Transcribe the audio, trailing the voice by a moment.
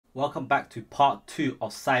Welcome back to part 2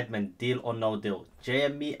 of Sidemen Deal or No Deal.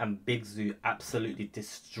 JME and Big Zoo absolutely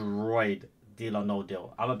destroyed Deal or No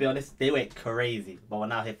Deal. I'm gonna be honest, they went crazy, but we're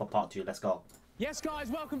now here for part 2. Let's go. Yes, guys,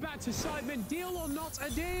 welcome back to Sidemen Deal or Not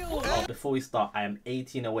a Deal. Oh, before we start, I am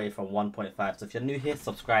 18 away from 1.5, so if you're new here,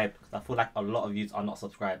 subscribe, because I feel like a lot of you are not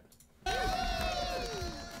subscribed.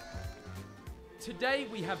 Today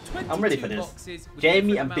we have 22 I'm ready for this. boxes.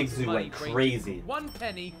 Jamie and Big Zoo went crazy. 1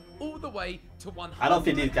 penny all the way to 100. I don't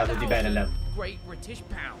think these guys will do better than them. Great British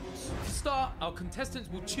pounds. To start, our contestants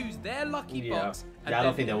will choose their lucky box and I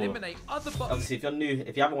don't then think they will. eliminate other boxes. Obviously, if you're new,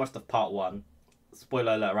 if you haven't watched the part 1,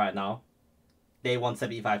 spoiler alert right now, they won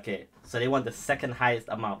 75k. So they won the second highest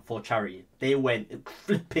amount for charity. They went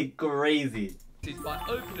flipping crazy. By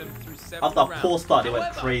opening them through several After a rounds. poor start, they went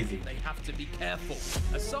However, crazy. They have to be careful,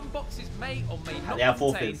 as some boxes may or may not They have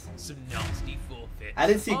contain forfeits. some nasty forfeits. I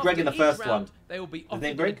didn't see Greg in the After each first round, one. They will be His offered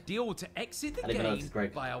name a Greg? deal to exit the I didn't even know it was game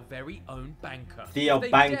Greg. by our very own banker. The If they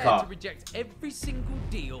banker. dare to reject every single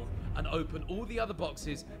deal and open all the other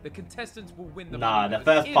boxes, the contestants will win the Nah, money the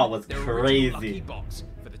first in part was their original crazy. lucky box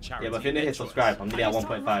for the charity. Yeah, but if you're new here, subscribe. I'm nearly at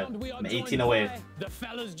 1.5. I'm 18 away. The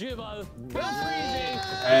fellas duo.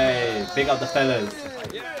 CALFREEZY. Hey, big up the fellas.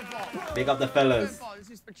 Big up the fellas. This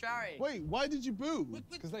is for charity. Wait, why did you boo?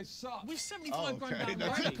 Because they suck. We're 75 grand okay, down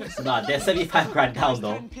already. Nah, they're 75 grand down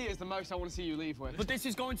though. 10p is the most I want to see you leave with. But this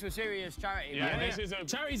is going to a serious charity. Yeah, right? this is a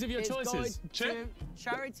charities of your It's choices. going to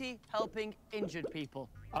charity helping injured people.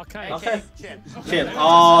 Okay. Okay. Chip. Chip.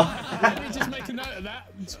 Oh. Let me just make a note of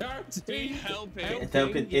that. Charity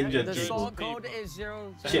Helping injured The people. sort code is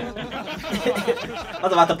 0. Chip. I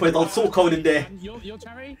was about to put his old sort code in there. Your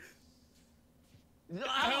charity?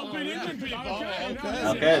 Helping injured people.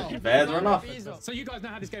 Okay, fair enough. So you guys know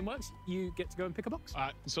how this game works. You get to go and pick a box.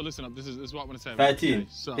 So listen up. This is what I'm going to say. 13. Okay,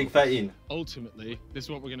 so Big 13. ultimately, this is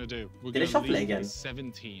what we're going to do. We're Did they going to shuffle it leave again? with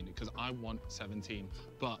 17 because I want 17.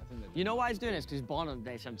 But You know why he's doing this? Because he's born on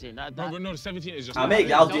day 17. no, 17 is just. I'll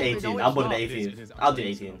do 18. I'm born at 18. I'll do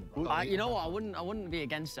 18. You know what? I wouldn't be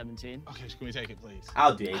against 17. Okay, can we take it, please?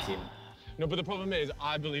 I'll do 18. No, but the problem is,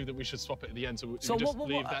 I believe that we should swap it at the end. So we So just what-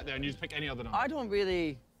 leave that there and you just pick any other number. I don't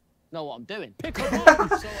really know what I'm doing. Pick a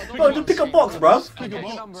box. Bro, just pick a box, bro. Pick a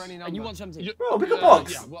box. And you want 17? Bro, pick a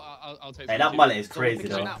box. Yeah, well, I'll take. Hey, that 17. mullet is crazy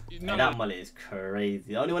pick though. it now. Hey, that mullet is crazy.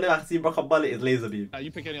 The only one I can see rock a mullet is laser beam. You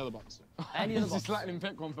pick any other box. Any of the Just box. letting him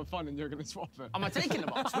pick one for fun and you're going to swap it. Am I taking the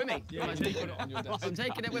box with me? Yeah, you put it on your desk. I'm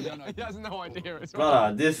taking it with me. He has no idea as well.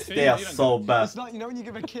 Brother, they are so bad. It's like, you know when you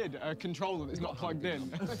give a kid a controller that's not plugged in?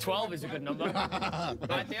 12 is a good number.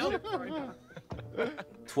 Right, Deal?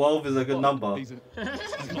 12 is a good number. Pick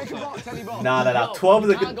a box, any box. Nah. 12 is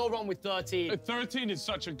a Can't good. go wrong with 13. 13 is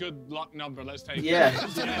such a good luck number. Let's take it. Yeah.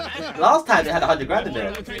 Last time they had 100 grand in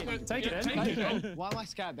there. Take it then. Why am I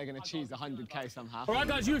scared they're going to cheese 100k somehow? All right,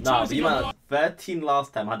 guys, you've Nah, but chosen you your might. 13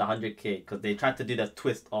 last time had 100k because they tried to do the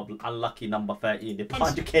twist of unlucky number 13. They put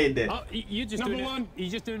 100k in there. Oh, you just Number doing one. It.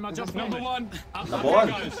 You're just doing my job. Number one. Number 1.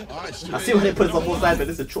 I see when they put it on both sides, but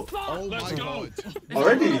this is true. Oh my god.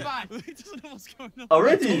 Already?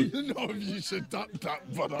 Already? don't know if you should duck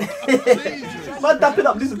that, brother. Man, dap it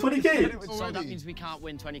up, this is 20k. So that means we can't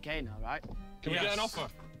win 20k now, right? Can we get an offer?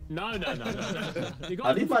 No. You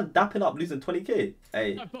Are these man dapping up losing 20k?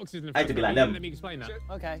 Hey, boxes in I had to be like them. Let me explain that.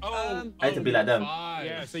 Okay. Oh, I had to be like them.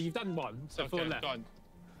 Yeah, so you've done one, so 4 Okay, left. done.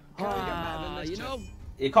 You know,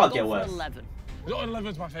 It can't go get for worse. 11.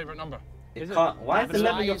 11's my favourite number. It can't. Why is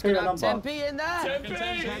 11 your favorite number? 10p in there.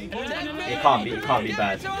 It can't be. It can't be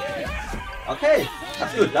bad. Okay,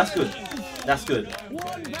 that's good. That's good. That's good.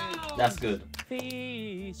 That's good.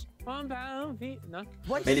 Fish, £1 No.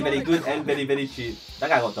 Very, very good and very, very cheap. That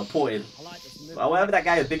guy got deported. I like this. Well, whatever that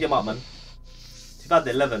guy is, big him up, man.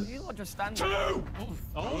 2011. You lot just stand there. Oh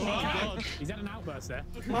my god. He's had an outburst there.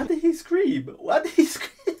 Why did he scream? Why did he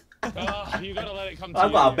scream? You gotta let it come to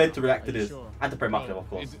I've you. got a bed to react to this. sure? I had to pray Muslim, of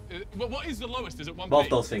course. What is the lowest? Is it 1p? Both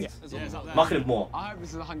those things. Muslim more. I hope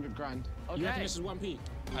this is 100 grand. You reckon Okay. this is 1p?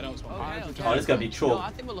 I don't smoke. Okay. Oh, this is gonna be No, troll.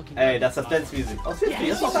 I think we're looking Hey, good. that's suspense music. Oh, 50,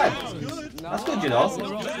 that's not bad. That's good, you know.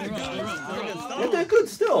 You're doing good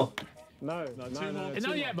still. No,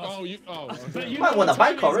 yeah, but Oh, but You might want a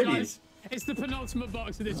bank already. guys, it's the penultimate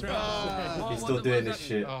box of this round. He's still doing this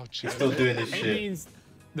shit. Oh, He's still doing this It shit. means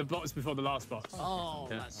the box before the last box. Oh,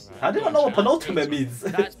 that's How do I know what penultimate means?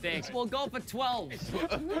 that's big. We'll go for 12.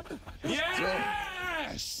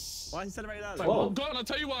 yes! Why is he celebrating that? Whoa. Go on, I'll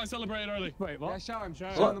tell you why I celebrated early. Wait, Yeah, what? show him, show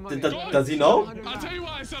him. What? Does he know? I'll tell you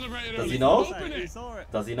why I celebrated Does early. he know? Open it.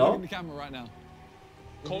 Does he Look know? in the camera right now.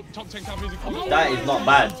 Top 10 companies. That is not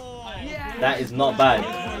bad. That is not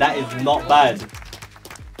bad. That is not bad.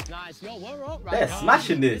 Nice. Yo, we're up right They're now.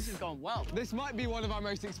 smashing This this. is going well. This might be one of our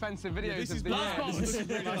most expensive videos of the year.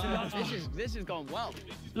 This is going well.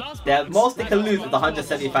 The most they can lose is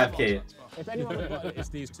 175k. If anyone would got it, it's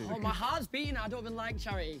these two. Oh, my heart's beating. I don't even like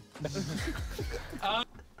charity. A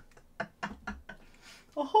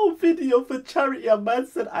whole video for charity. A man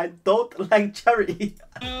said I don't like charity.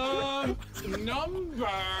 Number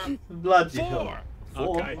Bloody 4. hell.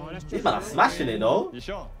 4. Okay. Oh, that's These men are smashing it though. You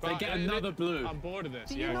sure? They get another blue. I'm bored of this.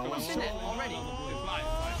 Do you know what's in it already?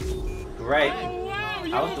 Great.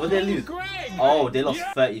 What did they lose? Oh, they lost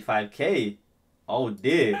 35k. Oh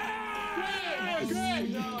dear.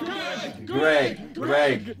 Greg.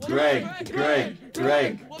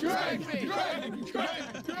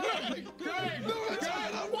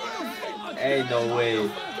 Ain't no way.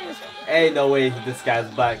 Ain't no way this guy's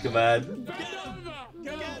back, man.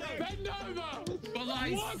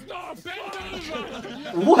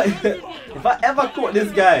 What? If I ever caught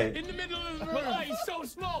this guy.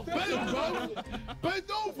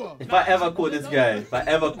 Bend over. If I ever caught this guy. If I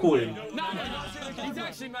ever caught him. He's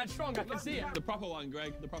actually mad strong. I can see it. The proper one,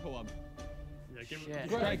 Greg. The proper one.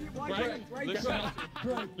 Greg.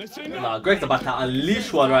 Listen. Nah, Greg's about to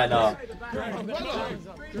unleash one right now.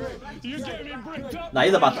 You get me bricked up. Nah,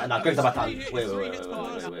 he's about to. Nah, Greg's about to. Wait.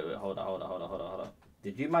 Hold on.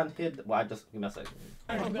 Did you man hear? Well, I just give me a second.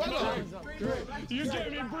 You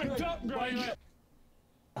get me bricked up, Greg.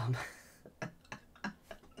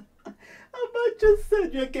 I just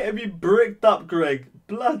said you're getting me bricked up, Greg.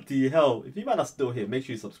 Bloody hell. If you man are still here, make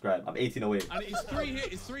sure you subscribe. I'm 18 away. And it's 3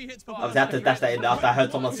 hits per I was had to dash that in after I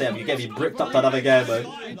heard someone say, you get me bricked up to another guy,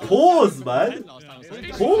 man. Pause, man.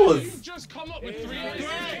 Pause. Just come up with 3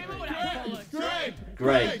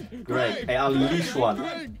 Greg. Hey, unleash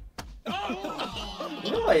one. You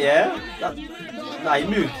know what, yeah? Nah, he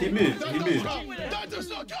moved. That does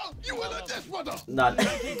not count. You will not this, brother. Nah.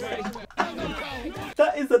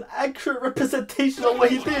 That is an accurate representation of what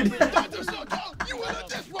he did. That does not count. You will not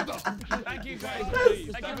this, brother. Thank you, guys.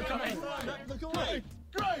 Thank you for coming.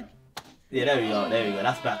 Greg. Yeah, there we go.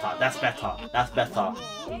 That's better.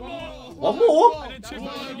 One more?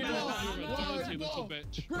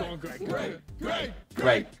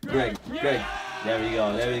 Greg. There we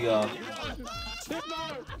go.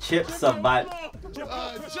 Chip survive.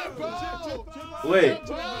 Wait,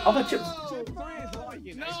 other chips.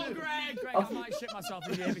 No, Greg. I might shit myself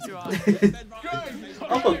if you hit me too hard.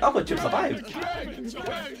 Other chips survived.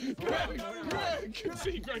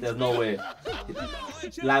 There's no way.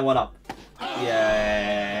 Line one up. Yeah,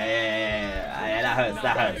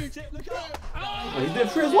 that hurts. Oh, he's doing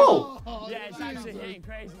 3 as well. Yeah, it's actually hitting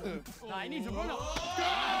crazy. Nah, he needs a run up.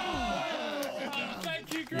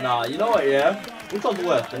 Nah, you know what, yeah? Which one's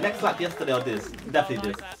worse? The next lap yesterday or this?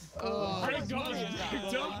 Definitely this.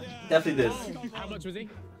 Definitely this. How much was he?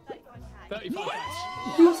 35.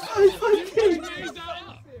 He was 35k.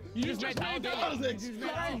 You just made that up.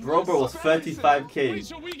 Robert was 35k.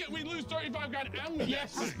 So we lose 35 grand and we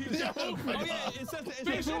yes. It's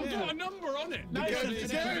all got a number on it. That's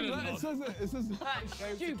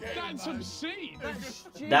obscene.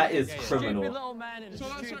 That is criminal. Stupid little man and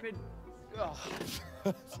stupid.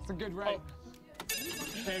 It's a good rate.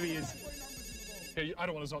 There he is. Hey, I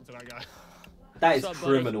don't want to talk to that guy. That is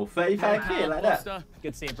criminal. 35k like that.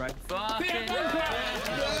 Good to see you, bro.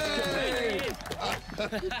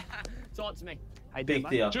 Talk to me. Big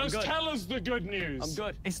deal. Just tell us the good news. I'm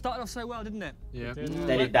good. It started off so well, didn't it? Yeah.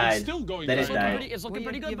 Then it died. It's still going Then it down. died. It's looking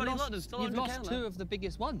pretty good, buddy. Look, there's still You've 100K lost left. 2 of the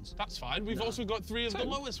biggest ones. That's fine. We've also got 3 of the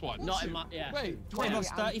lowest ones. Not in my, yeah. Wait, You've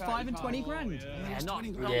lost 35 and 20 grand. Yeah, not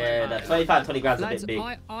Yeah, that 25, 20 grand's a Lads, bit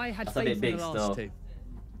big. I had That's a faith bit in the big last still. 2.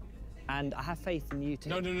 And I have faith in you two.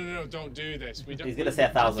 No, don't do this. We don't. He's gonna say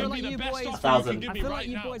 1,000. like you boys- 1,000. I feel like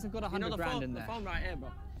you boys have got 100 grand in The there. phone right here, bro.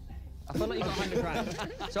 I feel like you've got 100 grand.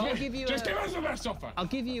 So I'll give you Just give us the best offer. I'll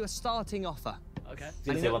give you a starting offer. Okay. He's And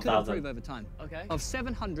gonna it say could 1,000. improve over time. Okay. Of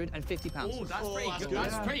 £750. Oh, that's pretty good.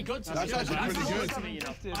 That's pretty good. That's actually pretty good. To me, you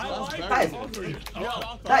know.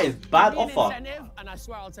 That is bad Give me an offer. incentive, and I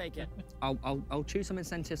swear I'll take it. I'll choose some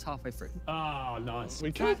incentives halfway through. Oh, nice.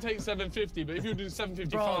 We can't take 750, but if you do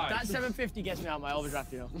 755. Bro, that 750 gets me out of my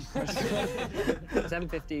overdraft, you know.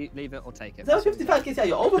 750, leave it or take it. 755k out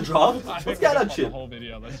your overdraft. What's going on, The Chip? whole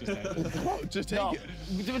video. Let's just end it. Just take it.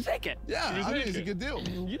 We'll take it. Yeah, I think it's a good deal.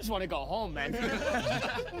 You just want to go home, man.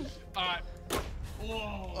 All right.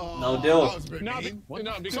 No deal. That was a bit No, mean. no,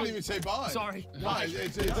 Can't because even say bye. Sorry. No,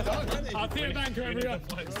 it's done. I'll see you banker, everyone.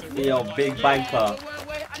 Yo, big banker.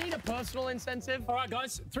 Wait, I need a personal incentive. All right,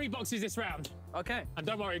 guys, 3 boxes this round. Okay. And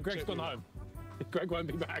don't worry, Greg's gone home. Greg won't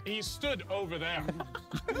be back. He stood over there.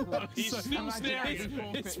 He's still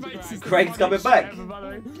staring. Greg's coming back.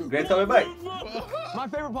 Greg's coming back. My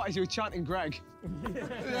favourite part is you were chanting Greg.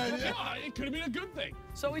 Yeah, it could have been a good thing.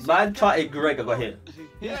 So is Man tried Greg, I got hit.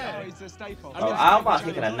 Yeah, he's a staple. Bro, how am I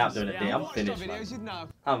taking a nap during the day? I'm Watch your finished, man. videos, you'd know.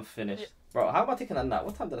 I'm finished. Bro, how am I taking a nap?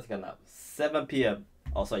 What time did I take a nap? 7 p.m.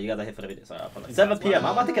 Oh, sorry, you guys are here for the video. Sorry, I apologize. 7 p.m.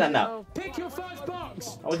 How am I taking a nap? Pick your first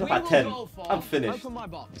box. I wake up at 10. I'm finished. Open my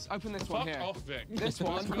box. Open this one Fuck here. off, Vic. This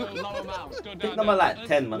one. Low amount. Let's go Pick down number there. like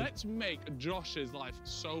 10, man. Let's make Josh's life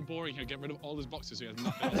so boring here. Get rid of all his boxes so he has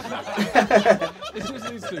nothing. It's just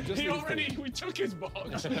these two. Just He these already, we took his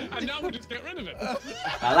box, and now we just get rid of it.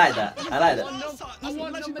 I like that. I like that. I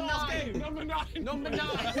want number 9. Number 9. Number 9.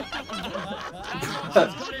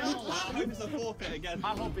 It's a forfeit again. I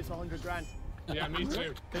hope it's 100 grand. Yeah, me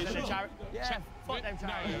too. Is it a charity? Yeah. Fuck them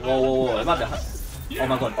charity. Whoa. It might be. Oh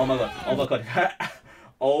my god. Oh my god. Oh my god.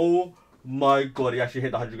 Oh my god. He actually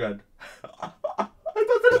hit the 100 grand. I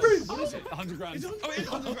got celebrate. What is it? 100 grand. Oh, it's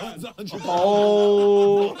 100 grand.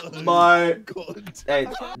 Oh my god. Hey,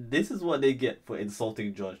 this is what they get for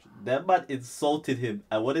insulting Josh. That man insulted him.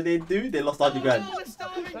 And what did they do? They lost 100 grand.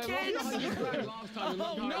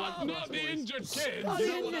 Not the injured kids.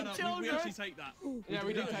 We actually take that. Yeah,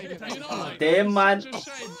 we did take it. You know, like, Damn man such a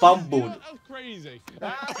shame. fumbled. That's crazy.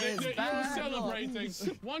 That is You were bad. celebrating.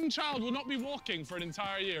 One child will not be walking for an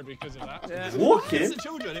entire year because of that. Walking? It's the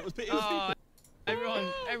children. It was people.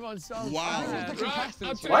 Everyone's so Wow. sad.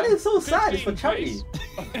 Right, Why are they so sad? It's for 15, charity.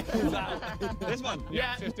 This one.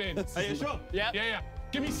 Yeah, 15. Are you sure? Yeah.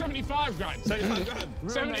 Give me 75 grand. 75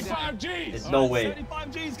 grand. 75 G's. There's no way.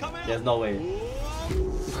 75 G's coming. There's no way.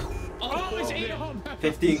 Oh, it's eating.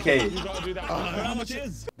 15k. You gotta do that. How much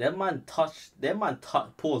is? That man touched.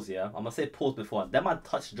 Pause, yeah? I'm gonna say pause before. That man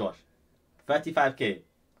touched Josh. 35k.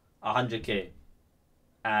 100k.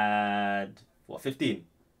 And what, 15?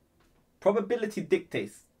 Probability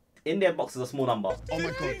dictates. In their box is a small number. Oh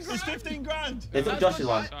my god. It's 15 grand. They took Josh's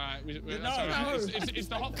one. Alright, that's alright. It's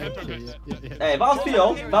the hot pepper bit. Hey, if I was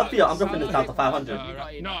Theo, I'm dropping this down to 500.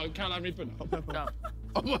 Right. No, Carolina Reaper.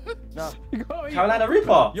 No. Carolina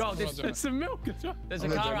Reaper. Yo, there's some milk. There's a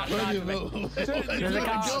car outside for me. There's a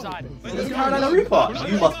car outside. This is Carolina Reaper.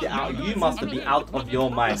 You must be out. You must be out of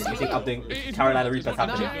your mind if you think I'm doing Carolina Reaper's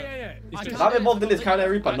happening. If I'm involved in this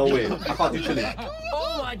Carolina Reaper, no way. I can't do chili.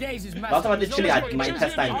 All my days is messed Last time I up. did chili, my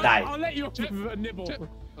intestine died. I'll let you off with a nibble.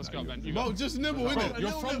 Let's go, Ben. You Bro, go. just nibble, innit?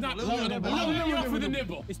 You're from that world. I'll let you off with a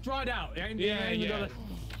nibble. It's dried out. Yeah.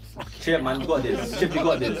 Chip, man, you got this. Chip, you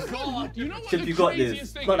got this. You know what Chip, the you got this. craziest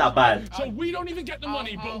It's thing not that is? bad. So we don't even get the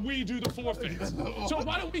money, but we do the forfeits. So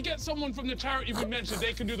why don't we get someone from the charity we mentioned?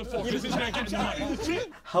 They can do the forfeits. It's gonna get the money.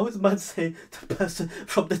 How is man saying the person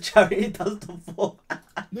from the charity does the form?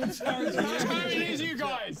 Charity is you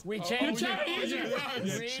guys. We changed charity is you it.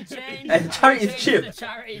 guys. We changed And charity is the Chip.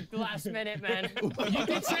 charity last minute, man. You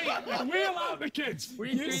did say wheel out the kids.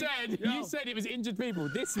 You said it was injured people.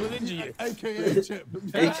 This will injure you. AKA Chip.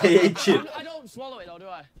 AKA Chip. I don't swallow it though, do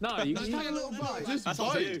I? No, you Just take a little bite. Just That's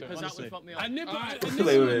bite. it. Because that would fuck me up. A nibble. Wait.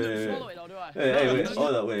 Swallow it though, do I?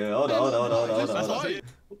 Wait. Hold on.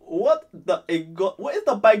 What is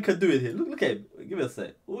the banker doing here? Look at him. Give me a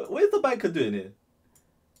sec. What is the banker doing here?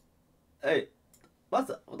 Hey, what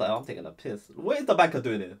the hell? I'm taking a piss. What is the banker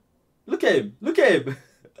doing here? Look at him.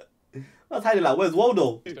 That's hiding like, where's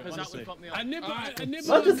Waldo? Because that would fuck me up. A nibble.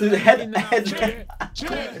 Not just his head.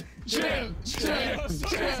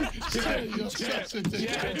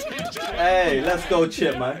 Hey, let's go,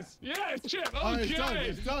 Chip, man. Yeah, it's Chip. Oh, Okay. it's done.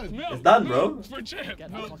 It's done. Milk It's done, bro. For Chip.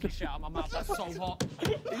 Get that fucking shit out of my mouth. That's so hot.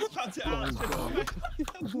 He's cut it out.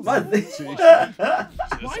 Man,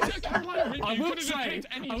 Why is it Carolina Reaper? I You will could've just picked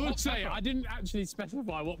any hot say, pepper. I didn't actually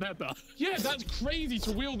specify what pepper. Yeah, that's crazy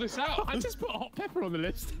to wheel this out. I just put hot pepper on the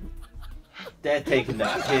list. they're taking the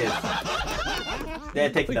piss. They're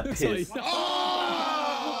taking the piss.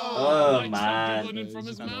 Oh, man. Dribbling in from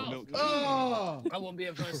his mouth. Oh! I won't be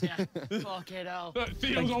able to say it. Fucking hell. Look,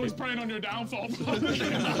 Theo's always preying on your downfall.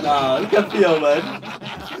 Nah, look at Theo, man.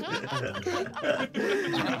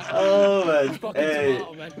 Oh, man. Hey.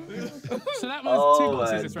 So that was Oh, two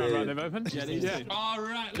boxes man, this round, right? dude. They've opened? Yeah, Yeah. All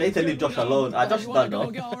right. They need to leave Josh alone. Josh is done,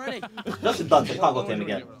 though. Go already. Josh is done, so can't go to him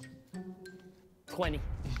again. 20.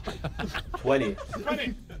 20.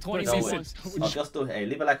 20 No way. seconds. Oh, just do, hey,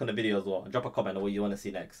 leave a like on the video as well. Drop a comment on what you want to see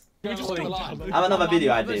next. We just do live. I have another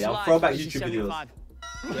video idea. I'll throw back YouTube videos.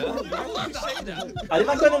 Are you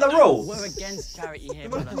not going in a row? We're against charity here,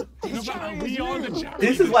 brother. We are the charity.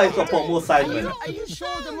 This is why he's got to put more Are you, Sidemen. are you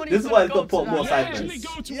sure the money This is why he's got to put more Actually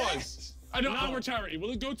Sidemen. go to us. I know our charity.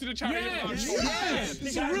 Will it go to the charity? This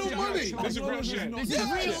is real money. This is real shit. This is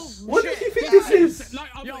real. What do you think this is? Like,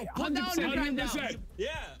 Yo, put down the grand now. 100%. Yeah.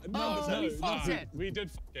 Oh, fuck it. We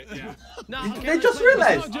did fuck it, yeah. No, They okay, just let's-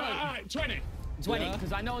 realised. Alright, 20. 20,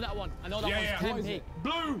 because I know that one. I know that Yeah, one's yeah. 10p.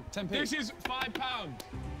 Blue. 10p. This is £5.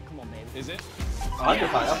 Come on, baby. Is it?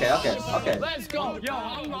 100. Okay. Let's go. Yo,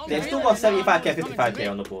 I'm They've still got 75k, 55k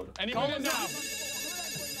on the board. Anybody now?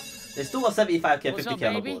 They've still got 75k, What's up, 50k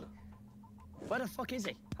on the baby? board. Where the fuck is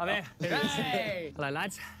he? I'm here. Hey! Hello,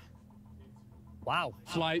 lads. Wow.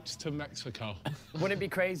 Flights to Mexico. Wouldn't it be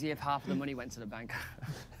crazy if half of the money went to the bank?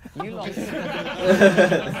 You lot. Wouldn't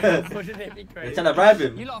it be They're crazy? trying to bribe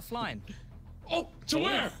him. You lot are flying Oh, to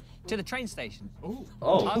where? to the train station. I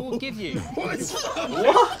Oh. will give you. What?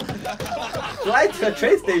 Fly to a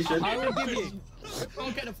train station? I will give you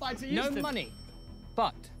Don't get a flight to no Houston. money,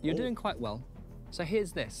 but you're doing quite well. So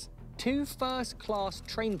here's this: 2 first-class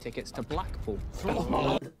train tickets to Blackpool.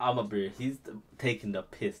 I'm a bro. He's taking the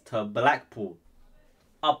piss to Blackpool.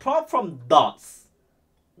 Apart from darts,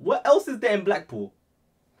 what else is there in Blackpool?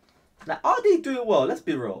 Like, are they doing well? Let's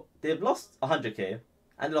be real. They've lost 100k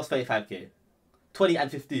and they lost 35k. 20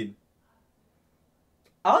 and 15.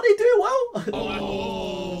 Are they doing well?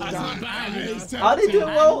 That's not bad. Are they doing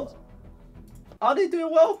well? Are they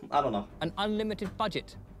doing well? I don't know. An unlimited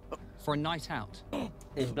budget for a night out.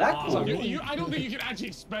 In Blackpool? I don't think you can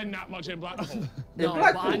actually spend that much in Blackpool. No, but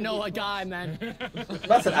Blackpool? I know a guy, man.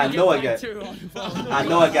 That's an I know a guy. I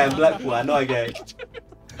know a guy in Blackpool. I know a guy.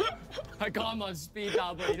 I got him on speed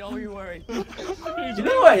dial, buddy. Don't you worry. You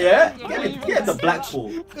know what, yeah? Get to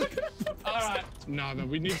Blackpool. Alright. No,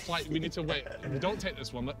 we need flight. We need to wait. We don't take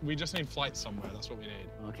this one. We just need flights somewhere. That's what we need.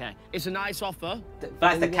 Okay. It's a nice offer.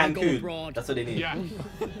 Flights to We wanna go Cancun. abroad. That's what they need. Yeah.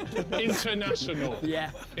 International.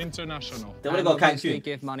 Yeah. International. They want to go obviously Cancun.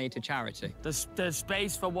 give money to charity. There's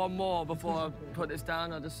space for one more before I put this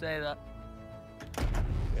down. I'll just say that.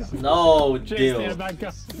 No Cheers, deal. dear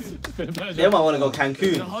banker. Been a pleasure. They might want to go The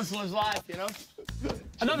Cancun. hustler's life, you know?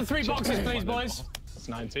 Another 3 boxes, please, boys. It's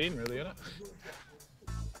 19, really, isn't it?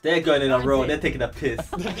 They're going in a row. They're taking a piss.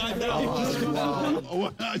 So I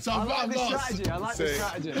like the strategy. I like the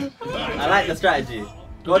strategy. I like the strategy.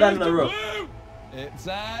 Go down in a row. It's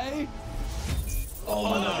a... Oh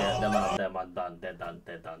my god, they're done.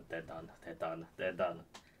 They're done. They're done. They're done. They're done.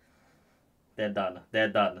 They're done. They're done. They're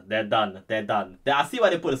done. They're done. They're done. I see why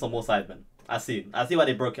they put this on more Sidemen. I see why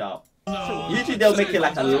they broke it out. Usually they'll make it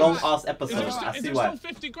like a long ass episode. I Is see there why. still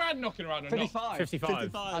 50 grand knocking around or 55.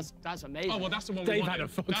 55. That's amazing. not? Oh, well, that's the one we They've wanted. had a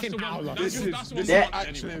That's fucking the one. howler. That's the one we They're wanted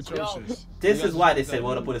actually anyway. atrocious. This is why they said we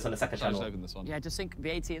want to put this on the second Should I just channel. open this one? Yeah, just think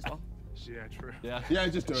VAT as well. Yeah, true. Yeah. Yeah,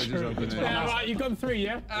 just do it. Just open it. Yeah, right, you've gone 3,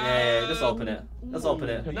 yeah? Yeah, just open it. Let's open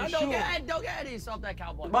it. No, don't get any stuff there,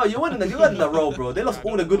 cowboy. Bro, you weren't in the row, bro. They lost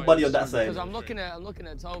all the good money on that side. Because I'm looking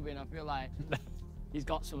at Toby and I feel like he's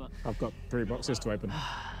got something. I've got 3 boxes to open.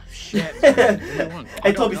 Shit.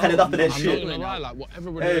 Hey, Toby's had enough of this I'm not shit. gonna lie, like,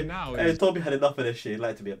 whatever we're Hey, doing now hey, is... Toby had enough of this shit. He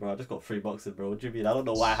lied to me, bro. I just got 3 boxes, bro. What do you mean? I don't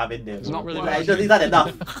know why I have in there. It's not really Like, he's had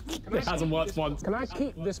enough. It hasn't worked once. Can I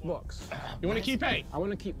keep this box? You want to keep 8? I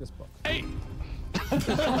want to keep this box. 8!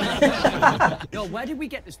 Yo, where did we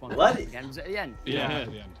get this one? What? Again? Was it at the end? Yeah,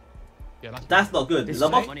 at the end. Yeah, That's not good. This The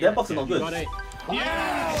is box, money, their yeah. box is not good. Got 8.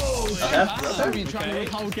 Yeah! Okay. Trying to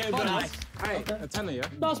withhold game. Hey, a tenner, yeah?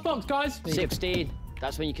 Last box, guys. 16.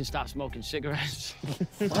 That's when you can start smoking cigarettes.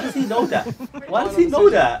 Why does he know that? Why does he know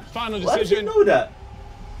that? Final Why does he decision. know that?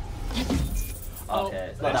 Okay,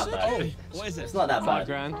 it's not that bad. What is it? It's not that bad.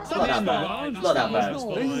 grand. It's not that bad. It's not that bad. This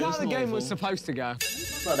is how the game was supposed to go.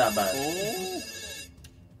 It's not that bad.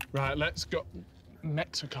 Right, let's go.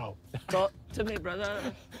 Mexico. Talk to me, brother.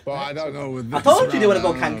 But I don't know with this. I told you they want to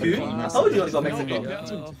go I don't know. Cancun. I told you they want to go Get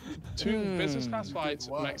Mexico. to 2 business class flights,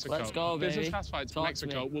 Mexico. Let's go, Business baby. class flights, Talk to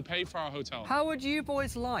Mexico. me. We'll pay for our hotel. How would you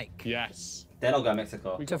boys like Yes. They're not going to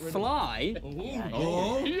Mexico. to fly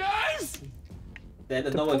Yes! There's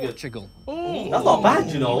to no one good. Portugal That's not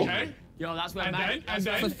bad, you know. Okay. Yo, that's where And man. then, and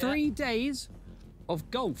for then. 3 days of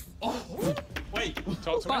golf? Talk to me.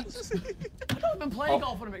 But I've been playing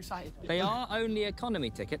golf and I'm excited. they are only economy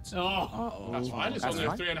tickets, That's fine. It's That's only a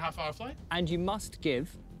fine. 3.5 hour flight. and you must give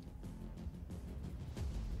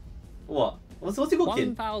What? What's he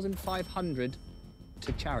cooking? 1,500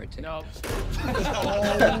 to charity. No.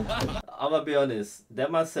 I'm gonna be honest.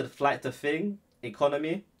 That man said flight to thing,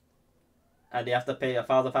 economy. and they have to pay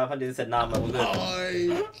 1,500. They said, nah, man, we're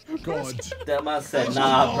good. Oh, God. That man said,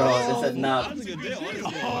 nah, bro. They said, nah. That's a good deal.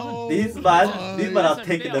 Honestly. These men are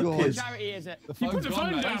taking the piss. Charity is it? The Put the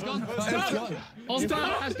phone down. It's gone. It's gone. It's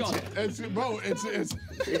done. It's gone.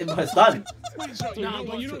 It's done. Wait, so, no,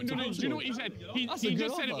 but you know what he said? He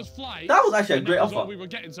just said it was flight. That was actually a and great that was offer. what we were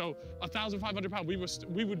getting, so £1,500.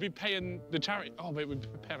 We would be paying the charity. Oh, wait, we'd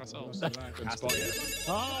pay ourselves.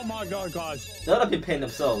 Oh my God, guys. They would have been paying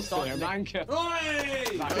themselves. Banker.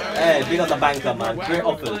 Hey, big up the banker, man. Great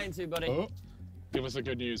offers. Give us the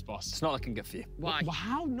good news, boss. It's not looking good for you. Why? Well,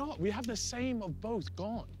 how not? We have the same of both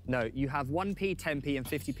gone. No, you have 1p, 10p, and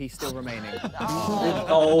 50p still remaining.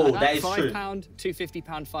 Oh, that is true. £5, £250,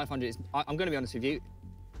 £500. I'm going to be honest with you.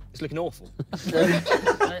 It's looking awful.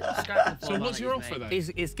 So what's your offer then?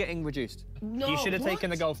 It's getting reduced. No, you should have taken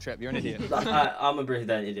the golf trip. You're an idiot. I'm a British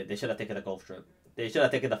idiot. They should have taken the golf trip. They should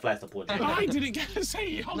have taken the flights to Portugal. I didn't get to say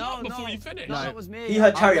you hung up before you finished. No, it was me. He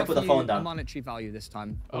heard Charity I'll put the offer phone you down. a monetary value this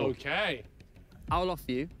time. Okay. I'll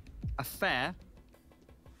offer you a fair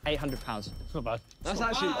 £800. Not bad. That's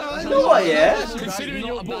actually. You know what, yeah? Considering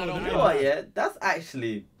your board, You know what, yeah? That's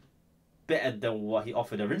actually better than what he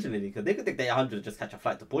offered originally, because they could take the 800 and just catch a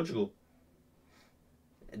flight to Portugal.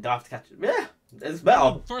 They don't have to catch it. Yeah, it's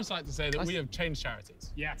better. First, I'd like to say that we have changed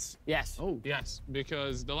charities. Yes. Yes. Oh. Yes,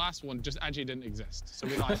 because the last one just actually didn't exist. So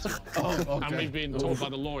we lied to you. And we've been told by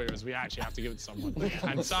the lawyers we actually have to give it to someone.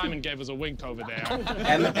 And Simon gave us a wink over there.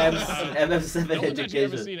 MM7 No one's actually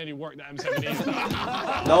ever education. seen any work that M7 is.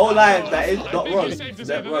 No lie, that is not I wrong. think it's safe to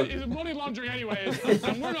say That that wrong. it's money laundering anyways,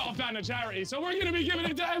 and we're not a fan of charity, so we're going to be giving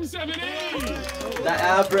it to M7E!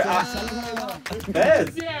 Yes.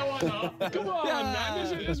 Yeah, why not? Come on, man.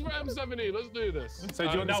 This is for M7E. Let's do this. So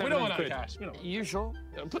do you want no, we don't want £700? that cash. We don't. You sure?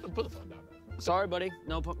 Put the phone down. Sorry, buddy.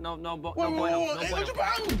 No bueno. No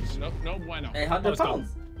 £800? No bueno. £800.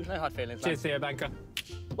 No hard feelings. Cheers, Theo Banker.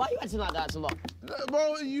 Why are you acting like that? It's a lot.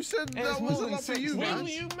 Bro, you said that was a lot for you, Will man.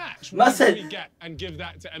 you match Man what said- we get and give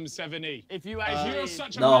that to M7E? If you If you're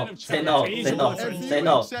such a No, man of say charity. no, say no, If say you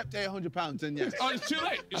no. accept £800, then yes. Oh, it's too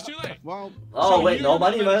late. It's too late. Well, Oh, So wait, you're no not a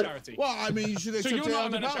money, man of man. charity. well, I mean, you should accept you're not a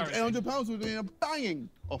man of £800. charity. £800 would be a banging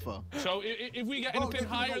offer. So if we get anything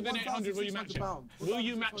higher than 800, will you match it? Will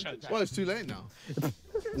you match it? Well, it's too late now.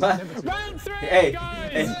 Round 3, Hey,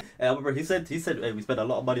 guys! hey, I remember he said, hey, we spent a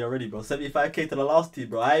lot of money already, bro. 75k to the last team,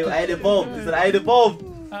 bro. I ain't involved. He said, I ain't involved.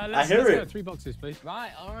 I hear Let's it. go 3 boxes, please.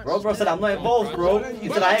 Right, all right. Bro said, I'm not involved, bro. He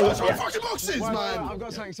said, I ain't. Yeah. Fucking boxes, man. I've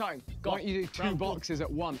got something exciting. Why don't you do 2 boxes at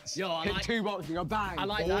once? Yo, I Hit like- 2 boxes and go bang. I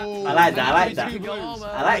like that. Oh. I like that. I like that. Go on, man.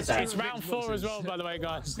 I like that. It's round 4 as well, by the way,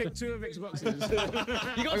 guys. Pick 2 of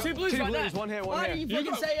Xboxes. You got 2 blues 2 right there. blues, 1 here, 1 Why here. didn't you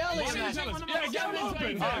fucking say earlier? Why didn't you tell us? Yeah, get them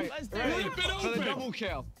open. Alright, Let's do ready? it. Been For the open. double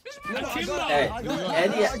kill. Hey,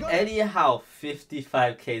 anyhow,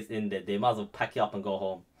 55k's in there. They might as well pack it up and go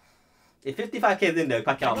home. If 55k's in there,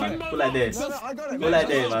 pack it up, man. Go like this. I got it. Go like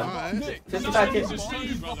this, man. Alright.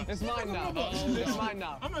 55k. It's mine now. It's mine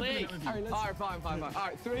now. Please. Alright, fine.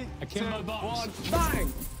 Alright, 3, 2, Akimbo box. 1,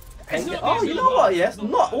 bang! Oh, you know what? Yes,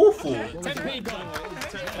 not awful. 10p gone.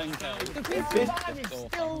 55 is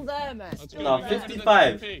still there, man. No,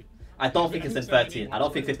 55. I don't think it's in 13. I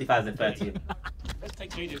don't think 55 is in 13. Let's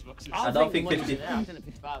take Genius boxes. I don't think 50. Yeah, I think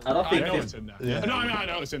 55. I don't I think know 50. it's in there. No, I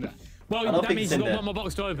know it's in there. Well, I don't that think means it's you've in got there. one more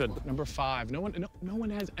box to open. Number 5. No one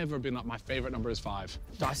has ever been like my favorite number is 5.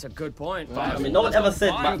 That's a good point. I mean, no one ever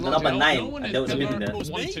said the number No 9 one and has they would have been ever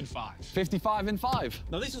there. wanted 5. 55 in 5.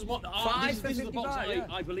 No, this is what this is the box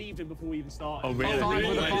I believed in before we even started. Oh, really? 5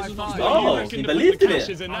 with a 5, 5. Oh, You reckon he to put believed the in cash it.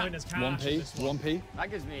 is in that? 1p, 1p.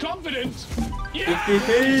 That gives me... Confidence! Yeah!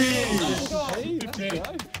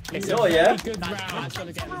 50p. Oh, yeah. Good round.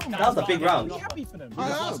 That was a big round. Happy for them.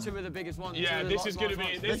 That's 2 of the biggest ones. Yeah, this is going to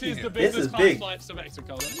be, this is the This business is class big. flights to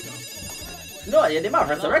Mexico. Let's go. You know what? Yeah, they might have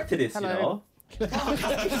resurrected this, you know.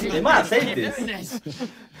 They might have saved this.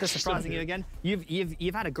 Just surprising you again.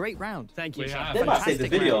 You've had a great round. Thank you, We sir. have. They might save this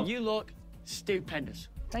video. You look stupendous.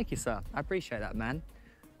 Thank you, sir. I appreciate that, man.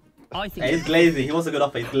 I think Hey, he's glazing. He wants a good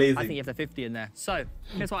offer. He's I think you glazing. have the 50 in there. So,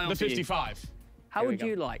 here's what I The offer you. 55. How Here we would go.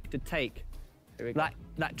 you like to take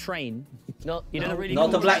that train? No, You know the really Not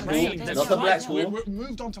cool the Blackpool. train? Not the Blackpool. We're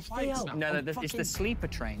moved on to flights now. No, it's the sleeper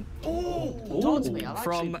train talk to me. I like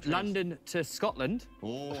from sleep trains. London to Scotland,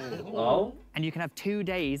 Oh. and you can have 2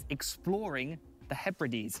 days exploring the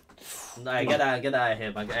Hebrides. Nah, get out of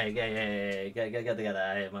here, man. Hey, get out of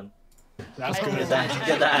here, man. That's Get good.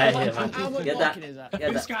 that out of here, man. How much Get walking that. is that?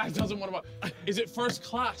 Get This that. guy doesn't want to. Is it first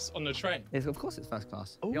class on the train? Of course it's first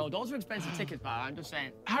class. Yo, those are expensive tickets, man. I'm just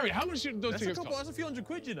saying. Harry, how much do those tickets cost? That's a few hundred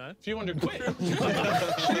quid, you know. A few hundred quid. Should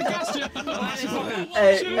have gassed it.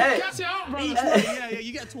 Hey, Should hey. have gassed it out, bro. Yeah,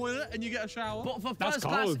 you get a toilet and you get a shower. But for That's first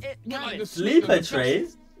class, cold. it Like the Sleeper train?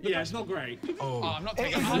 Yeah, it's not great. Oh, I'm not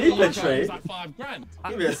taking Sleeper train? It's like $5 grand.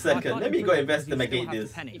 Give me a second. Let me go investigate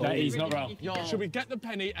this. That is not wrong. Should we get the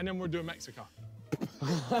penny and then we're doing Mexico?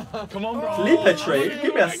 Come on, bro. Sleeper train?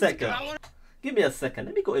 Give me a second. Give me a second.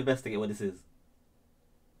 Let me go investigate what this is.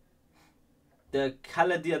 The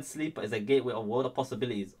Caladian Sleeper is a gateway of world of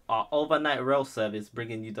possibilities. Our overnight rail service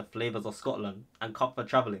bringing you the flavours of Scotland and comfort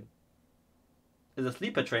travelling. It's a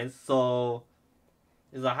sleeper train, so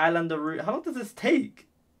it's a Highlander route. How long does this take?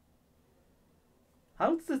 How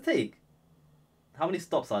long does this take? How many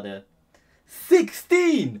stops are there?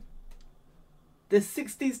 16! There's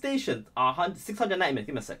 16 stations. 690 minutes.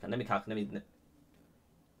 Give me a second. Let me calculate.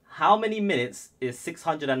 How many minutes is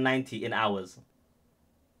 690 in hours?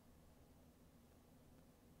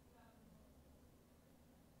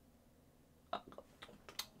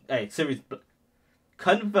 Hey, Siri,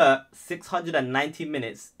 convert 690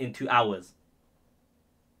 minutes into hours.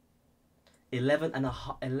 11 and a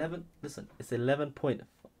half. 11. Listen, it's 11 point.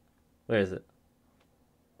 Where is it?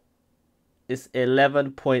 It's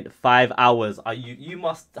 11.5 hours. Are you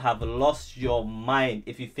must have lost your mind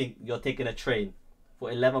if you think you're taking a train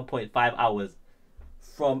for 11.5 hours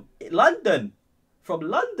from London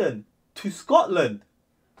to Scotland.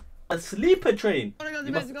 A sleeper train.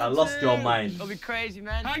 You must have lost your mind. It'll be crazy,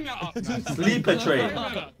 man. Hang that up, man. Sleeper train.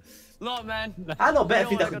 Look, man. I know better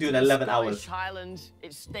things I could do in 11 hours. Highlands,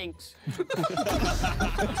 it stinks. To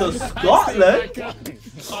Scotland?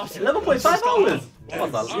 11.5 hours? You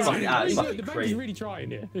must be The crazy. he's really trying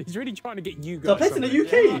here. He's really trying to get you guys. So a place in the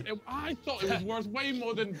UK? I thought it was worth way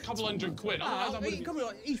more than a couple hundred quid. Otherwise, I would've- Come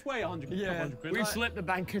on, each way 100 quid. Yeah, 100 quid. we slipped the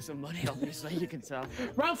bankers some money, obviously, you can tell.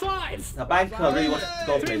 Round 5. The banker really wants to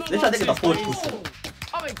go for it. They should take it to Portugal.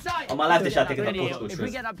 I'm excited. On my life, they should take it to Penny, Portugal. if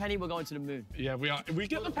we get that penny, we're going to the moon. Yeah, we are. If we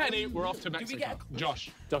get the penny, we're off to Mexico.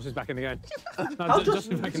 Josh. Josh is back in the game. How Josh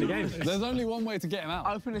is back in the game. There's only one way to get him out.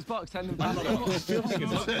 Open his box, send him back.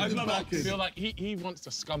 I feel like he wants to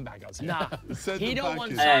scumbag us. Nah, he don't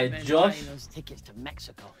want Hey, Sidemen Josh. buying us tickets to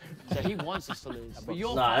Mexico. So he wants us to lose. But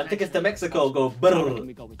your Nah, them tickets to financial Mexico go Can brrr.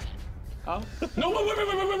 we go with 10? No,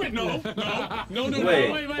 wait, no.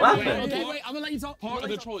 Wait, what happened? Okay, wait, I'm gonna let you talk. Part of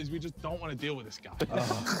the troll is we just don't want to deal with this guy.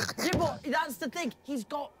 Yeah, but that's the thing. He's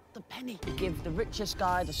got the penny. Give the richest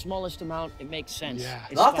guy the smallest amount. It makes sense. Yeah.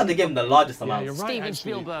 It's Last time they fun. gave him the largest amount. you're right, Steven actually.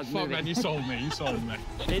 Spielberg Fuck, movie. man, you sold me.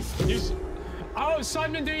 Oh,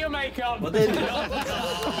 Sidemen, do your makeup. What they do?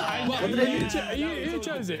 What did they do? You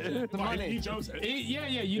chose it. The money. He chose it. Yeah,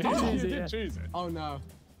 you did choose You it. did Yeah. choose it. Oh no.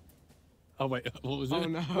 Oh, wait, what was it? Oh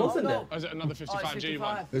no. What's in there? Or is it another 55G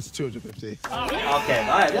one? It's 250. Okay,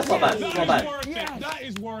 alright, that's not bad. That's not bad. Worth it. That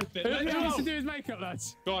is worth it. Who Let's needs to go. do his makeup,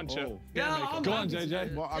 lads? Go on, Chip. Go on,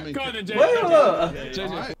 JJ. Well, I mean, Go on then, Jay. Wait.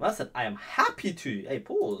 JJ. I said, I am happy to. Hey,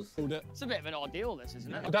 pause. It's a bit of an ordeal, this,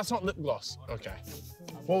 isn't it? That's not lip gloss. Okay.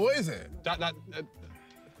 well, what is it?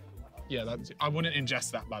 Yeah, I wouldn't ingest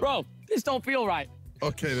that, man. Bro, this don't feel right.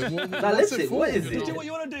 Okay, then Now what's listen, it for? what is it? Do what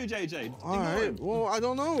you want to do, JJ. All right. Well, I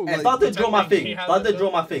don't know. Hey, Like, start to draw my pretending he thing. has Start to it.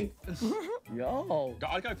 draw my thing. Yo.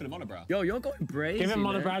 I'd go for the monobrow. Yo, you're going crazy. Give him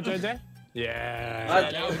man. monobrow, JJ. Yeah.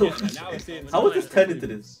 How was this turned into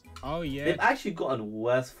this? Oh, yeah. They've actually gotten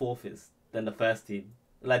worse forfeits than the first team.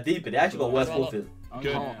 Like deeper, they actually got worse forfeits.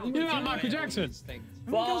 Good. You know that Michael Jackson?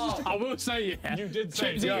 I will say, yeah. You did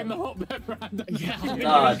say Chip's it. eating the hot pepper.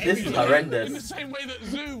 Nah, this is In horrendous. the same way that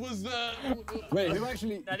Zoo was the... Wait, who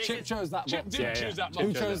actually? Chip chose that Chip box. did choose that Who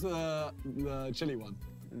box. chose the chili one?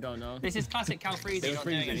 Don't know. This is classic CALFREEZY not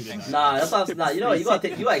doing anything. Nah, that's not. Nah, you know what? You gotta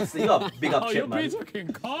big up Oh, Chip, your man. beard's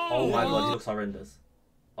looking cold. Oh my god, he looks horrendous.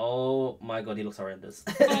 Oh my god, he looks horrendous.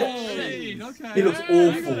 Okay. He looks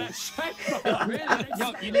awful.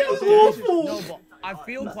 He looks awful. No, but I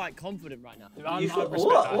feel quite confident right now. You feel,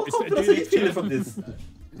 what confidence are you feeling from this?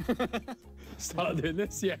 Start doing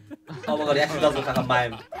this, yeah. Oh my god, he actually does look like a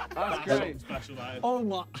mime. That's great. Oh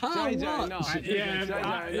my. JJ, no.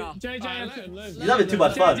 Yeah, JJ. He's having too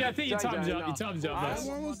much fun. JJ, I think your time's JJ, up. Your time's up. Yes.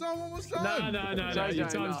 What was that? No. Your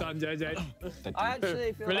time's done, JJ. I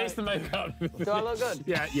actually feel Release the makeup. Do I look good?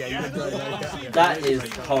 Yeah, you look great. makeup. That is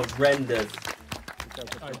horrendous.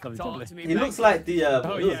 Talk to me, He mate. looks like the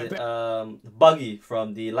what was it? Buggy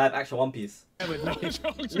from the live action One Piece.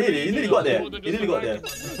 Nearly, he nearly got there. He nearly got there.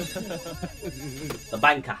 The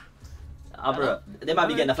banker. Bro, they might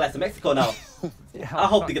be getting the flights to Mexico now. I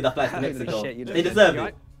hope they get the flights to Mexico. They deserve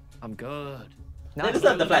it. I'm good. They just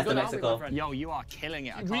sent the flights to Mexico. Yo, you are killing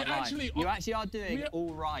it. I can't lie. You actually are doing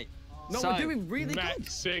all right. No, we're doing really good.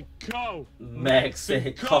 Mexico.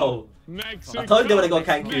 Mexico. Mexico. I told you they want to go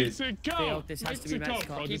Cancun. Mexico. This has to be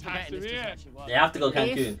Mexico. Bro, this has to be it. They have to go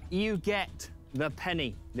Cancun. If you get the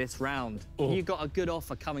penny this round, you got a good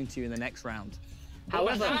offer coming to you in the next round.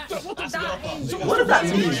 However, What does that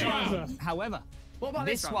mean? however, What about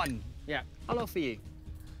this one, Yeah. I'll offer you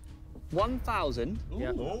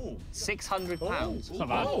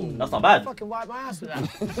 £1,600. That's not bad. Fucking wipe my ass with that.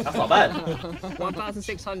 That's not bad.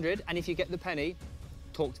 1,600, and if you get the penny,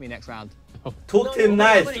 talk to me next round. Talk to him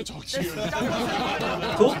nice. Talk to you.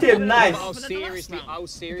 Talk to him nice. I'll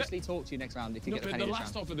seriously talk to you next round if you No, get the but penny the this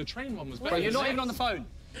last round. offer, the train one was better. Bro, you're not even on the phone.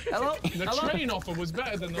 Hello? The train offer was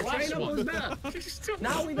better than the last one.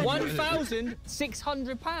 Now we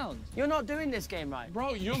 £1,600. You're not doing this game right.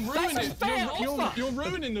 Bro, you're ruining it. You're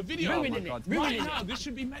ruining the video. Ruining it. Right now, this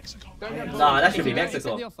should be Mexico. Nah, that should be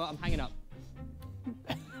Mexico. The offer, I'm hanging up.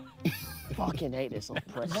 Fucking hate this little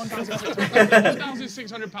prick.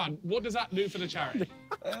 £1,600. What does that do for the charity?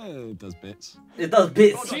 It does bits. It does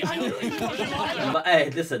bits. See, I knew it. But hey,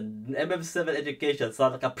 listen, MM7 education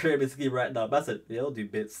sounds like a pyramid scheme right now. That's it. They all do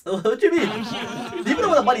bits. What do you mean? Do you even know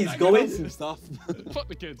where the money's going? Stuff. Fuck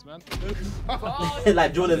the kids, man.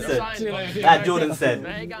 Like Jordan said. Like Jordan said.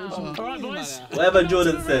 There you go. All right, boys. Whatever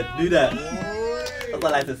Jordan said, do that. That's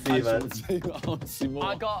what I like to see, man.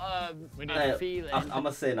 I got a Hey, feeling. I'm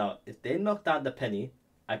gonna say now, if they knock down the penny,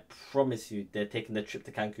 I promise you they're taking the trip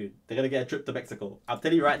to Cancun. They're gonna get a trip to Mexico. I'm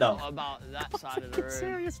telling you right now. What about that side of the room?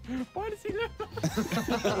 Serious? Why does he look?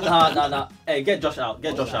 Nah. Hey, get Josh out.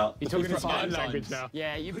 Get Josh out. You're talking sign language now.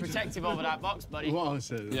 Yeah, you protective over that box, buddy. What was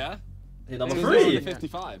it? Yeah? Hey, number It was 3.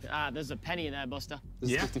 55. There's a penny in there, Buster.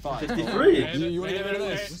 This is 55. 53. You wanna get rid of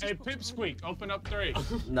this? Hey, Pipsqueak, open up 3.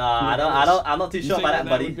 Nah, I'm not too You sure think about that, that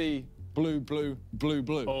buddy. would be blue, blue, blue,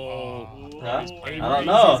 blue. Huh? I don't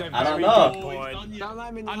know. I don't know.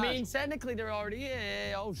 I mean, technically they're already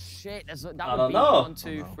here. Oh shit, that would don't be know. 1,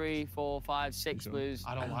 2, 3, 4, 5, 6 blues.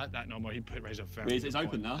 I don't like that no more. He put Razor fair. It's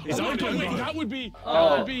open now. It's open. Wait, that would be. Oh.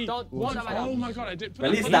 That would be. Don't- Oh my god, I did.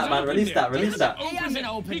 Release that, man. Release that. Release that. He hasn't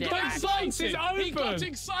opened He it. got That excited. He got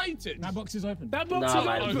excited. That box is open. That box Nah, is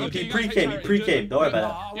man. open. He pre-came. He pre-came. Don't worry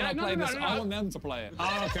about Yeah, no, no, I no. want them to play it.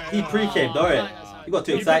 Oh, okay. it. He pre-came. Don't worry. You got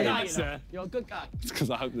too excited. You're a good guy. It's because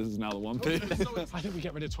I hope this is now the one pick. I think we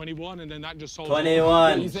get rid of 21 and then that just solves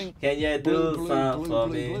 21. You think Can you do something for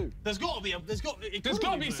me? There's got to be There's got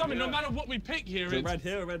to be something, no matter what we pick here. It's... red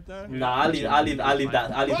here, red there. Nah, I'll leave that. I'll leave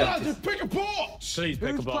that. Just pick a box! Please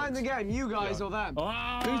pick Who's playing the game? You guys or them?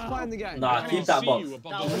 Who's playing the game? Nah, keep that box.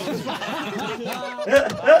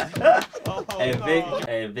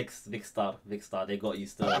 Hey, Vic Star, they got you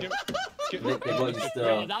still. They got you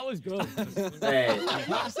still. That was good. Hey,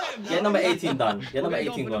 get number 18 done. Get number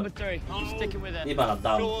 18 Number gone. 3. You're sticking with it. Even I'm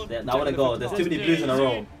down. I want to go. There's too many blues in a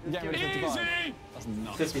row. Get rid of 55. Easy! That's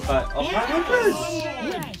nuts. 55. Oh,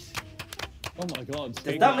 500. Yes. Oh my god.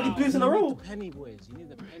 There's that many blues in a row. Penny boys, you need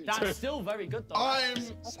the penny. That's still very good though. I'm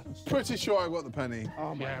pretty sure I got the penny.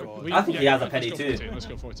 Oh my god. I think he has a penny let's go too. 14, let's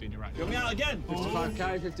go 14, you're right. Get me out again.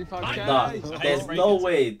 55k, 55k. Nah, there's no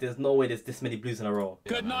way there's this many blues in a row.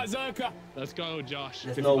 Good night, Zerka. Let's go, Josh.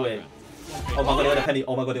 There's no way. Oh my god, they got a penny.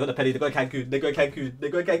 Oh my god, they got a penny. They go Cancun. They go Cancun. They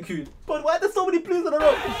go Cancun. But why are there so many blues in a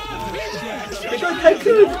row? They go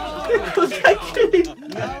Cancun. They go Cancun.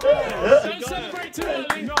 Don't celebrate too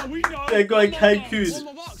early. No, we know. They're going One Cancun.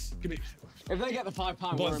 more box. Give me. If they get the £5,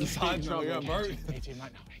 What's we're the in side big note? trouble. Yeah, bro. 18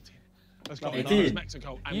 right now, 18. Let's go. 18. It's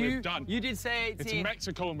Mexico, and we're done. You did say It's 18.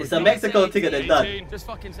 Mexico, and we're It's a done. Mexico ticket. They're done. 18. Just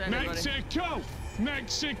fucking say it, buddy. Mexico!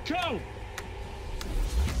 Mexico!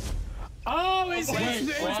 Oh, it's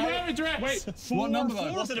where address? Wait, What number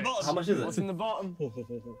though? What's at the bottom? How much is What's it? in the bottom?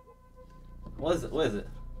 What is it? What is it?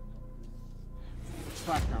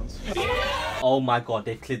 £5. Oh my god,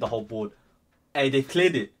 they've cleared the whole board. Hey, they've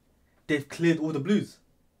cleared it. They've cleared all the blues.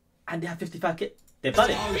 And they have 55k. They've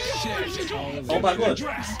done it. Oh my god.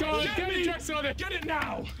 Address! Go on, get the address on it! Get it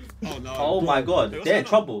now! Oh no. Oh my god. They're in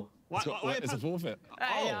trouble. It's a forfeit.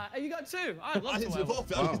 Hey, you got 2. I'd love to wear one.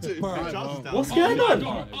 What's going on?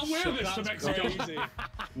 I'll wear this to Mexico.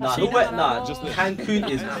 Nah, Cancun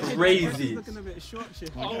is crazy.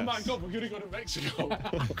 Oh my god, we're gonna go to Mexico.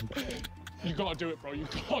 You gotta do it, bro. You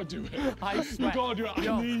gotta do it. I You swear. gotta do it.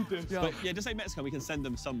 I need this. But yeah, just say Mexico. We can send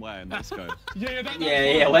them somewhere in Mexico.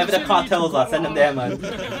 Yeah, wherever the cartels are, send them there, man.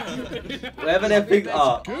 Wherever their things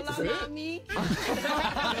are. Hola, mami.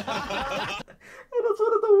 That's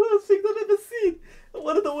one of the worst things I've ever seen.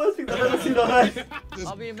 One of the worst things I've ever seen on earth.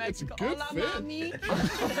 I'll be in Mexico. Hola, mami.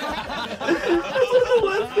 That's one of the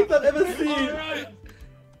worst things I've ever seen.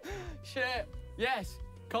 shit. Yes.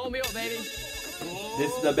 Call me up, baby.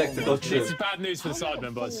 This is the Mexico trip. This is bad news for the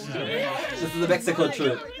Sidemen, boys. This is the Mexico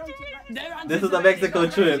trip. This is the Mexico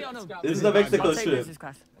trip. This is the Mexico trip.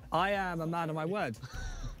 I am a man of my word.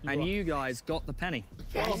 And you guys got the penny.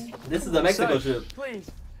 This is the Mexico trip. Please.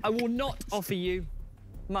 I will not offer you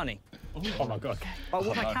money. Oh my god. But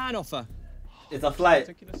what I can offer It's a flight.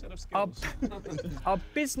 are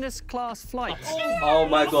business class flights Oh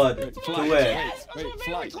my god. To where?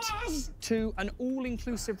 Flight. to an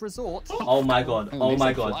all-inclusive resort Oh my god. Oh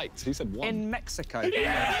my god. Flight. He said one. in Mexico.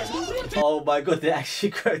 Oh my god. They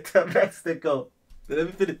actually correct Mexico. Let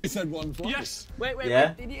me finish. He said one flight. Yes. Wait.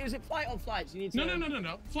 Yeah? Is it flight or flights? You need to.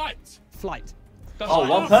 No. Flight. Flight. That's Oh, right.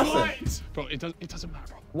 one person. Flight. Bro, it doesn't matter,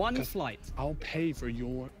 bro. One flight. I'll pay for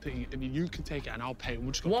your thing, and you can take it, and I'll pay.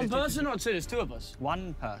 We'll just go One person or two? There's two of us.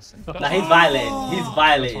 One person. Nah, he's violating. He's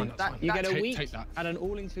violating. You get a Take week that. at an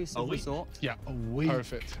all-inclusive resort. Yeah, a week.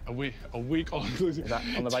 Perfect. A week all inclusive. that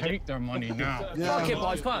on the budget? Take their money now. Fuck it,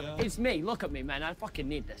 boys. Come on. It's me. Look at me, man. I fucking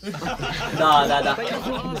need this. Nah. But you have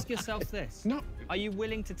to ask yourself this. No. Are you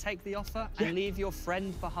willing to take the offer and leave your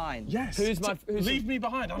friend behind? Yes. Leave me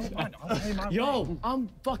behind. I don't mind. I'll pay my Yo, I'm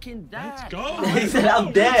fucking there. Let's go. He said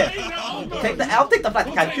I'm there. I'll take the flight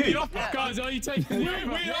to Cancun. Guys, are you taking we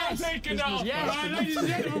are taking off. Yes. Right, ladies and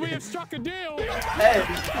gentlemen, we have struck a deal. Hey,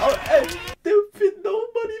 there will be no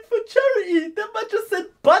money for charity. That man just said,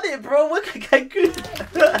 "Bun it, bro. We're going to Cancun."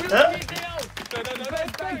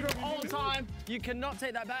 Best banker of all time. You cannot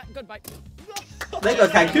take that back. Goodbye. They go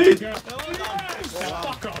Cancun.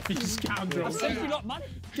 Fuck off, you scoundrel. I said you got money.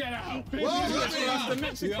 Get out. The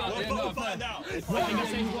Mexico.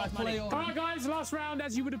 All right, guys, last round.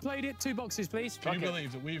 As you would have played it, 2 boxes, please. Can you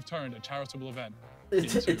believe that we've turned a charitable event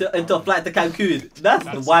Into a flight to Cancun.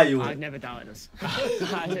 That's why you I've would. never doubted us.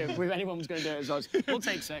 If anyone was going to do it, it was us. We'll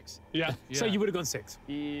take 6. Yeah. So you would have gone 6.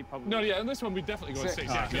 Probably. No, yeah, in this one we definitely got 6.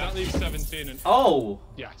 Yeah, that leaves 17 and. Oh.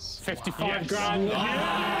 Yes. 55 grand.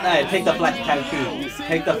 Hey, take the flight to Cancun.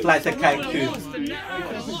 Take the flight to Cancun.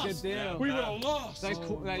 That's a good deal. We would have lost. They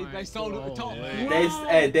sold at the top. They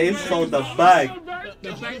sold the bag.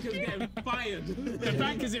 The bank is getting fired. The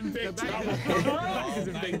bank is in big trouble. The bank is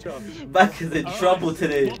in big trouble. Bank is in trouble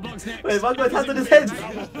today. What box next? Wait, man got hands on his head.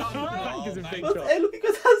 Bank is in big Hey, trouble. look, he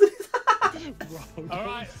got hands on his head. All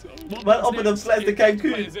right. Man, open them flights to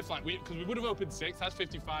Cancun. As if like because we would have opened 6. That's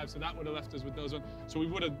 55. So that would have left us with those ones. So we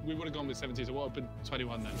would have gone with 17. So we'll open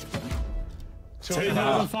 21 then.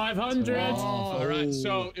 2,500. All right.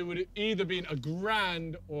 So it would have either been a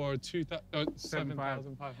grand or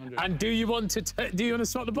 7,500. And do you want to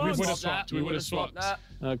swap the box? We would have swapped. We would have swapped. that.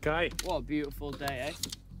 Okay. What a beautiful day, eh?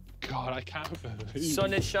 God, I can't believe.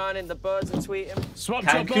 Sun is shining, the birds are tweeting. Swap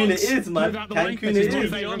Cancun box. it is, man. Move out the way. Cancun This it my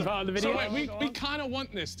is. favourite part of the video. So wait, we kind of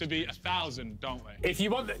want this to be 1,000, don't we? If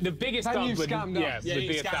you want the biggest Then dub you've would scammed us. would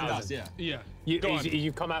be 1,000. Yeah.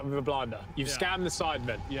 You've come out with a blinder. You've scammed the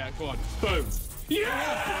Sidemen. Yeah, go on. Boom.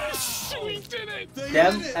 Yes! We did it!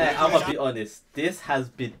 Them, I'm gonna be honest. This has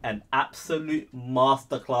been an absolute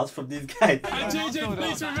masterclass from these guys. And JJ,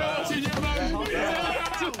 please reverse in your vote.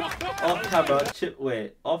 Off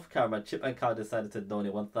camera, Chip and Kyle decided to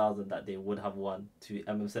donate 1,000 that they would have won to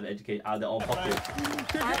MM7 Educate out of their own pocket.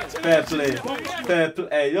 Fair play. Hey,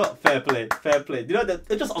 fair play. You know,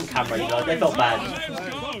 they're just on camera, you know, they felt bad.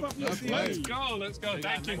 Let's go.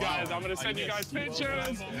 Thank you guys. I'm gonna send you guys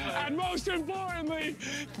pictures. And most importantly,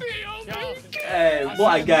 Theo. Hey,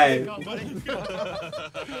 what a guy.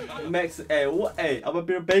 I'm a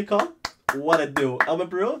beer baker. What a deal. I'm a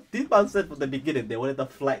bro. These man said from the beginning they wanted to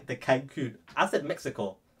flight to Cancun. I said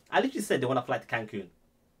Mexico. I literally said they want to fly to Cancun.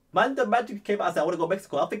 Man, the magic came out and said I want to go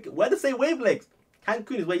Mexico. I think we're the same wavelengths.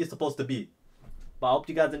 Cancun is where you're supposed to be. But I hope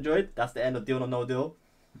you guys enjoyed. That's the end of Deal or No Deal.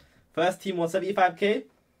 First team won 75k.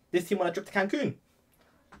 This team won a trip to Cancun.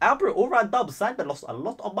 Albert all-round dubs. Sidemen lost a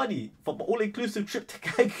lot of money for an all-inclusive trip to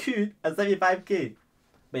Cancun and 75k.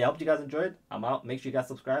 But yeah, I hope you guys enjoyed. I'm out. Make sure you guys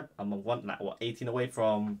subscribe. I'm 18 away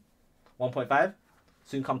from 1.5.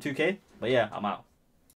 Soon come 2k. But yeah, I'm out.